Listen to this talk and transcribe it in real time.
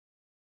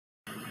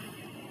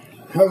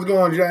How's it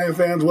going, Giant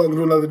fans? Welcome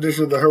to another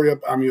edition of the Hurry Up.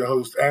 I'm your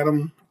host,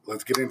 Adam.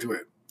 Let's get into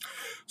it.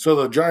 So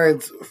the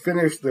Giants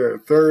finished their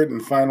third and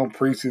final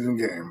preseason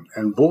game,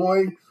 and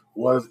boy,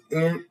 was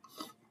it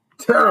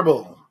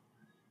terrible.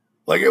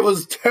 Like, it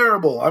was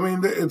terrible. I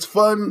mean, it's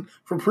fun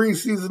for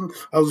preseason.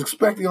 I was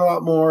expecting a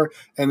lot more,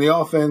 and the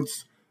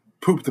offense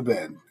pooped the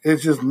bed.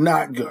 It's just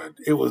not good.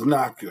 It was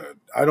not good.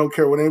 I don't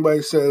care what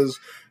anybody says.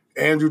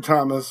 Andrew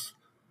Thomas,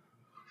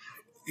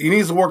 he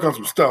needs to work on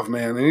some stuff,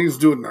 man. And he needs to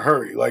do it in a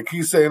hurry. Like,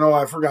 he's saying,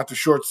 I forgot the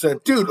short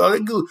set. Dude,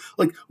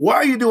 like, why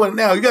are you doing it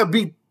now? You got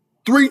beat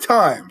 3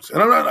 times.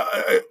 And I'm not,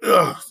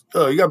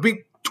 you got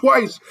beat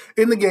twice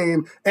in the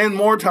game and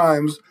more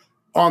times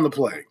on the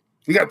play.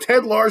 You got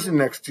Ted Larson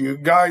next to you.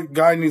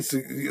 Guy needs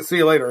to see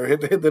you later.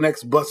 Hit the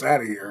next bus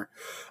out of here.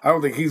 I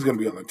don't think he's going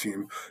to be on the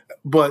team.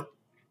 But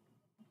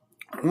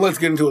let's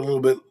get into it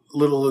a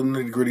little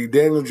nitty-gritty.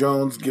 Daniel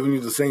Jones giving you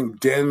the same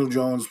Daniel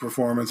Jones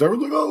performance.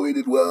 Everyone's like, he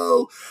did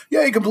well.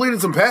 Yeah, he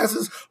completed some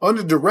passes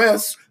under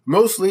duress,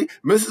 mostly.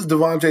 Mrs.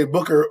 Devontae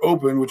Booker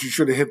open, which he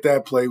should have hit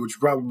that play, which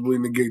probably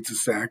negates a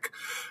sack.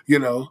 You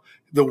know,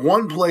 the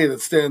one play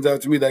that stands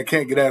out to me that I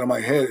can't get out of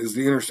my head is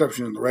the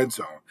interception in the red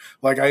zone.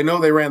 Like, I know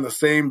they ran the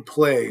same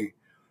play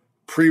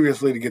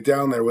previously to get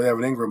down there with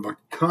Evan Ingram, but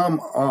come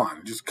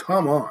on. Just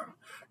come on.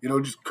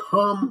 Just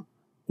come.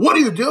 What are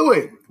you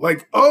doing?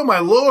 Like, oh my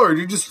Lord,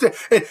 you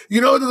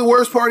know what the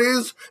worst part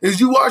is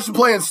you watch the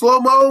play in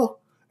slow-mo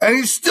and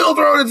he's still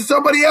throwing it to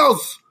somebody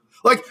else.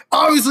 Like,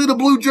 obviously the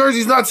blue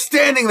jersey's not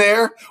standing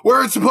there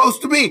where it's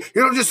supposed to be.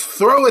 You don't just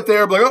throw it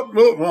there, like,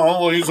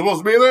 well, he's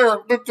supposed to be there.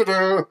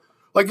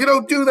 Like, you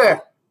don't do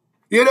that.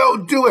 You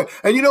don't do it.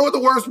 And you know what the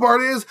worst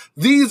part is?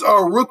 These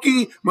are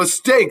rookie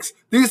mistakes.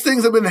 These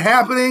things have been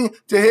happening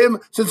to him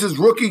since his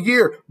rookie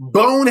year.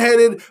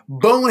 Boneheaded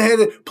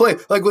play.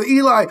 Like with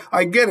Eli,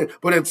 I get it.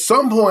 But at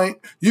some point,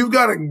 you've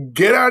got to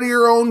get out of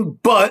your own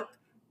butt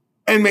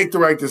and make the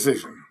right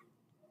decision.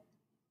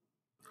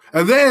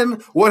 And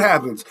then what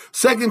happens?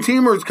 Second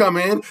teamers come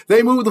in.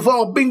 They move the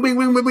ball. Bing, bing,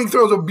 bing, bing, bing.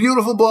 Throws a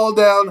beautiful ball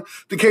down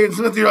to Caden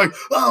Smith. You're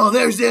like,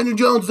 there's Daniel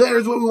Jones.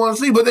 There's what we want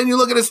to see. But then you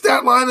look at his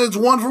stat line and it's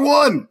 1 for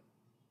 1.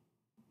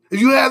 If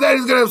you have that,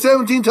 he's going to have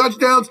 17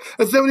 touchdowns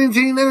and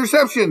 17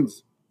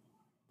 interceptions.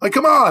 Like,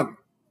 come on.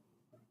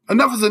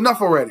 Enough is enough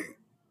already.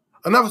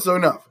 Enough is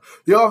enough.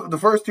 The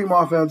first team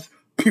offense,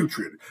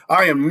 putrid.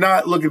 I am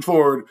not looking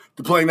forward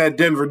to playing that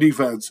Denver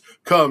defense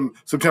come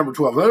September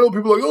 12th. I know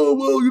people are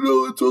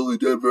like, it's only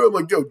Denver. I'm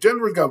like,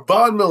 Denver's got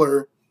Von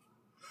Miller,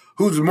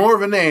 who's more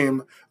of a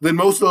name than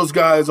most of those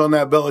guys on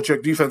that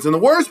Belichick defense. And the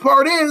worst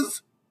part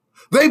is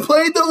they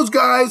played those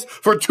guys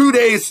for 2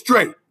 days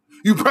straight.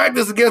 You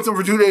practice against them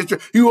for 2 days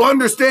straight. You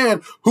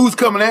understand who's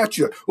coming at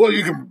you. Well,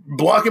 you can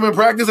block him in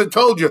practice. I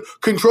told you,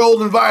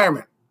 controlled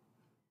environment.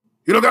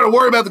 You don't got to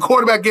worry about the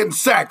quarterback getting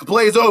sacked. The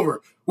play's over.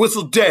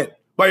 Whistle dead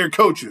by your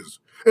coaches.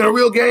 In a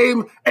real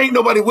game, ain't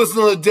nobody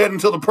whistling dead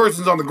until the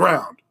person's on the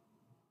ground.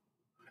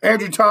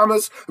 Andrew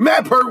Thomas,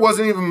 Matt Pert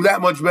wasn't even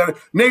that much better.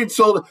 Nate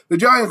Solder, the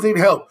Giants need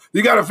help.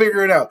 You got to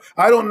figure it out.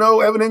 I don't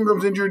know. Evan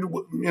Ingram's injured.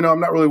 I'm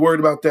not really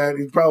worried about that.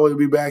 He'd probably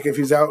be back if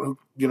he's out.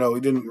 He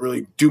didn't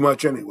really do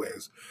much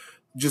anyways.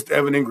 Just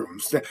Evan Ingram.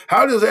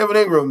 How does Evan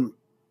Ingram,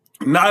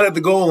 not at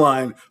the goal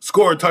line,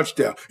 score a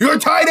touchdown? You're a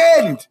tight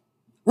end.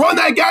 Run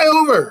that guy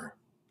over.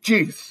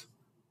 Jeez.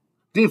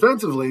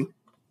 Defensively,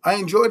 I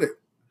enjoyed it.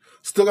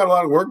 Still got a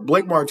lot of work.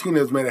 Blake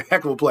Martinez made a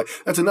heck of a play.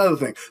 That's another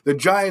thing. The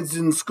Giants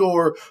didn't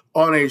score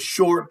on a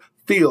short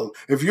field.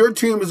 If your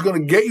team is going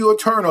to get you a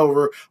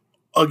turnover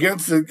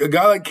against a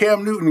guy like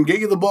Cam Newton and get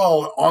you the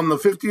ball on the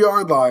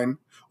 50-yard line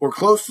or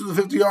close to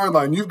the 50-yard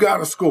line, you've got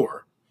to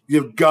score.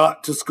 You've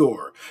got to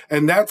score.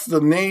 And that's the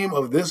name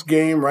of this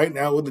game right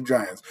now with the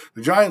Giants.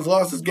 The Giants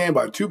lost this game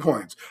by 2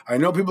 points. I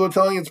know people are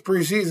telling you it's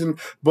preseason,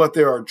 but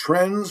there are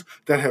trends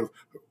that have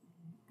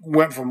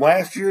went from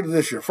last year to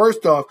this year.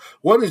 First off,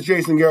 what is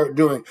Jason Garrett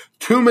doing?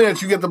 2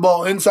 minutes, you get the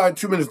ball inside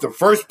 2 minutes. The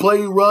first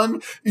play you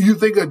run, you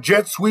think a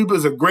jet sweep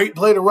is a great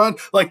play to run?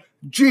 Like,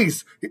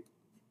 geez.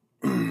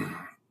 I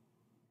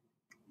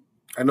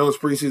know it's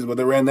preseason, but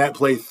they ran that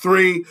play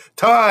 3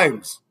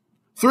 times.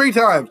 3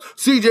 times.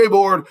 CJ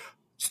Board,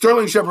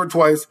 Sterling Shepard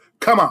twice.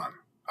 Come on.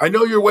 I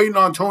know you're waiting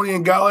on Tony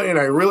and Galladay, and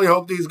I really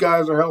hope these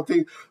guys are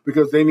healthy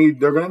because they're going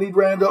to need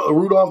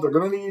Rudolph. They're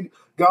going to need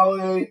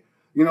Galladay.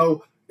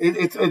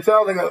 It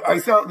sounds like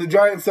the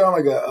Giants sound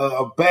like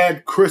a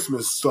bad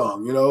Christmas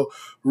song.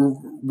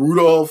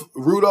 Rudolph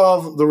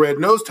the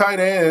red-nosed tight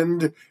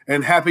end,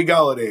 and Happy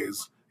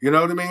Galladay. You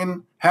know what I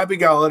mean? Happy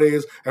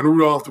Galladay and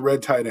Rudolph the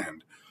red tight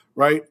end,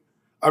 right?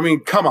 I mean,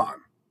 come on.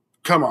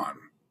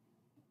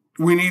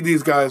 We need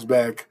these guys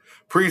back.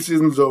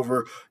 Preseason's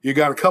over. You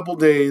got a couple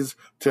days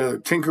to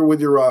tinker with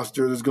your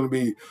roster. There's going to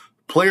be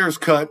players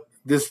cut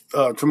this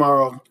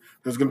tomorrow.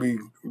 There's going to be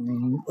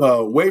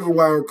waiver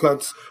wire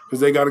cuts because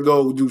they got to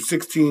go do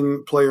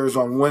 16 players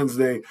on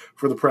Wednesday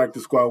for the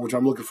practice squad, which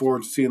I'm looking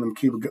forward to seeing them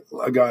keep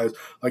guys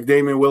like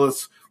Damian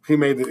Willis.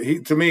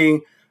 To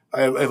me,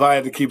 if I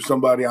had to keep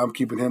somebody, I'm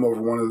keeping him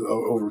over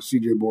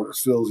CJ Border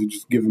Sills.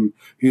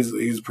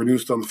 He's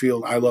produced on the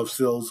field. I love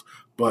Sills,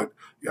 but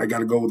I got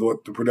to go with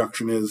what the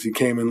production is. He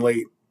came in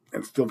late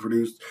and still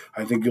produced.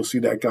 I think you'll see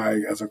that guy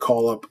as a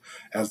call up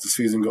as the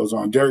season goes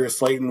on. Darius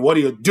Slayton, what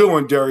are you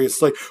doing, Darius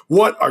Slayton?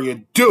 What are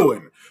you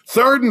doing?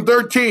 3rd and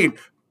 13.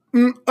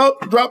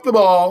 Drop the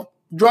ball.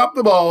 Drop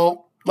the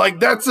ball.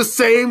 Like, that's the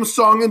same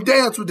song and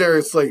dance with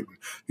Darius Slayton.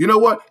 You know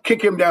what?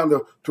 Kick him down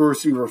to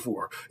receiver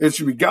 4. It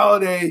should be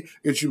Galladay.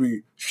 It should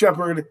be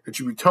Shepard. It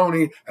should be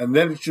Tony. And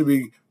then it should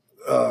be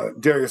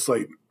Darius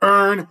Slayton.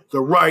 Earn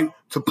the right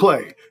to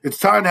play. It's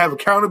time to have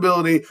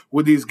accountability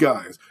with these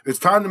guys. It's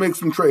time to make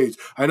some trades.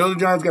 I know the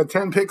Giants got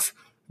 10 picks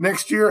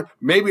next year.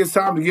 Maybe it's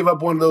time to give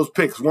up one of those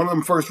picks, one of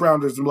them first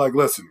rounders, and be like,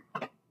 listen,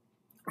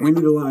 we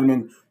need a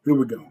lineman. Here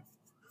we go.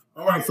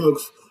 All right,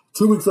 folks.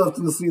 2 weeks left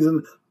in the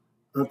season.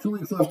 2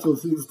 weeks left till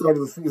the start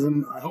of the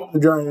season. I hope the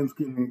Giants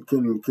can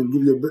give a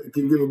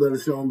better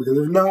showing, because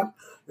if not,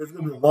 it's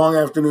going to be a long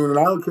afternoon, and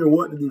I don't care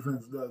what the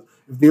defense does.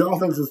 If the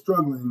offense is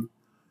struggling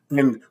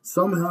and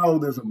somehow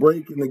there's a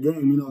break in the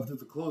game, if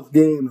it's a close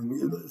game, and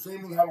the same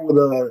thing happened with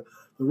the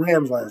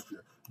Rams last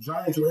year. The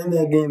Giants were in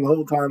that game the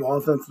whole time.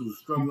 Offense was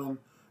struggling,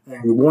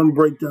 and one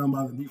breakdown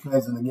by the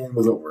defense, and the game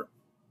was over.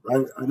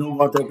 Right? I don't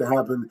want that to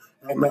happen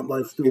at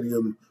MetLife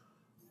Stadium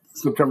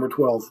September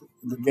 12th.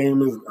 The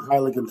game is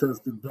highly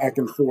contested, back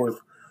and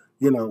forth,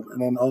 and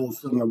then all of a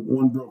sudden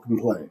one broken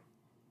play.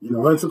 And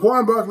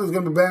Saquon Barkley is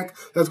going to be back.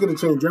 That's going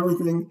to change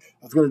everything.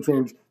 That's going to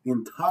change the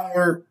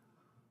entirety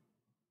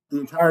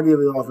of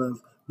the offense,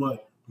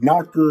 but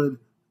not good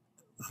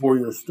for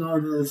your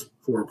starters,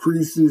 for a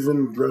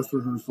preseason dress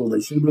rehearsal. They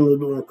should have been a little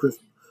bit more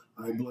crisp.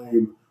 I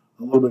blame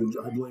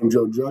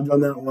Joe Judge on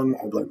that one.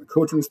 I blame the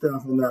coaching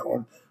staff on that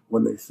one.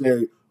 When they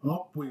say,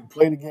 oh, we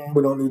played a game,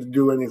 we don't need to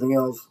do anything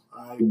else,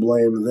 I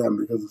blame them,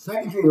 because the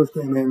second teamers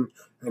came in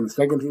and the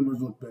second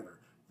teamers looked better.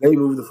 They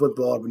moved the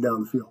football up and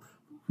down the field.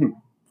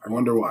 I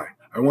wonder why.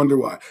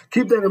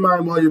 Keep that in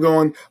mind while you're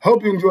going.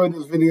 Hope you enjoyed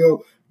this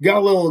video. Got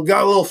a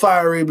little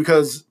fiery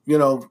because,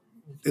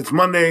 it's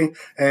Monday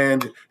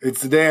and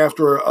it's the day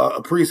after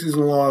a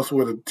preseason loss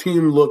where the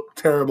team looked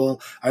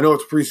terrible. I know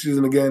it's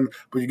preseason again,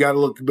 but you got to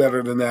look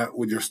better than that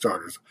with your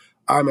starters.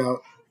 I'm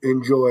out.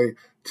 Enjoy.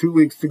 2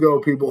 weeks to go,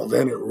 people.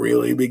 Then it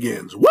really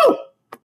begins. Woo!